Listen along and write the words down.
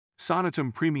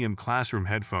Sonitum Premium Classroom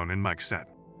Headphone and Mic Set,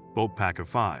 bulk pack of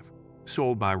 5,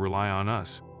 sold by Rely on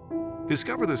Us.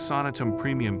 Discover the Sonitum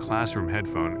Premium Classroom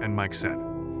Headphone and Mic Set,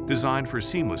 designed for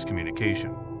seamless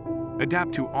communication.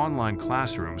 Adapt to online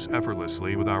classrooms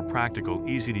effortlessly with our practical,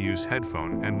 easy-to-use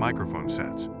headphone and microphone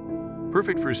sets.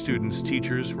 Perfect for students,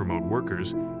 teachers, remote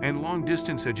workers, and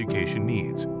long-distance education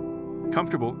needs.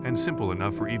 Comfortable and simple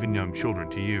enough for even young children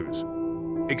to use.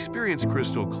 Experience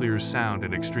crystal clear sound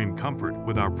and extreme comfort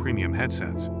with our premium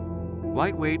headsets.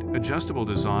 Lightweight, adjustable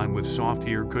design with soft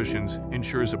ear cushions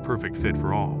ensures a perfect fit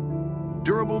for all.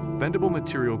 Durable, bendable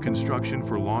material construction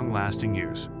for long-lasting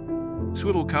use.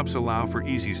 Swivel cups allow for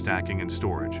easy stacking and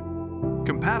storage.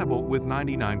 Compatible with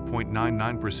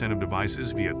 99.99% of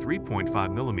devices via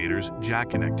 3.5mm jack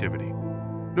connectivity.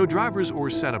 No drivers or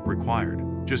setup required,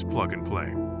 just plug and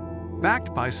play.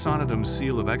 Backed by Sonitum's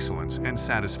seal of excellence and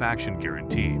satisfaction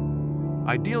guarantee.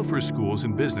 Ideal for schools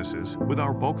and businesses with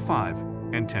our bulk 5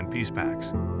 and 10-piece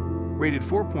packs. Rated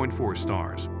 4.4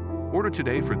 stars. Order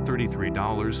today for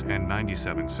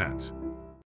 $33.97.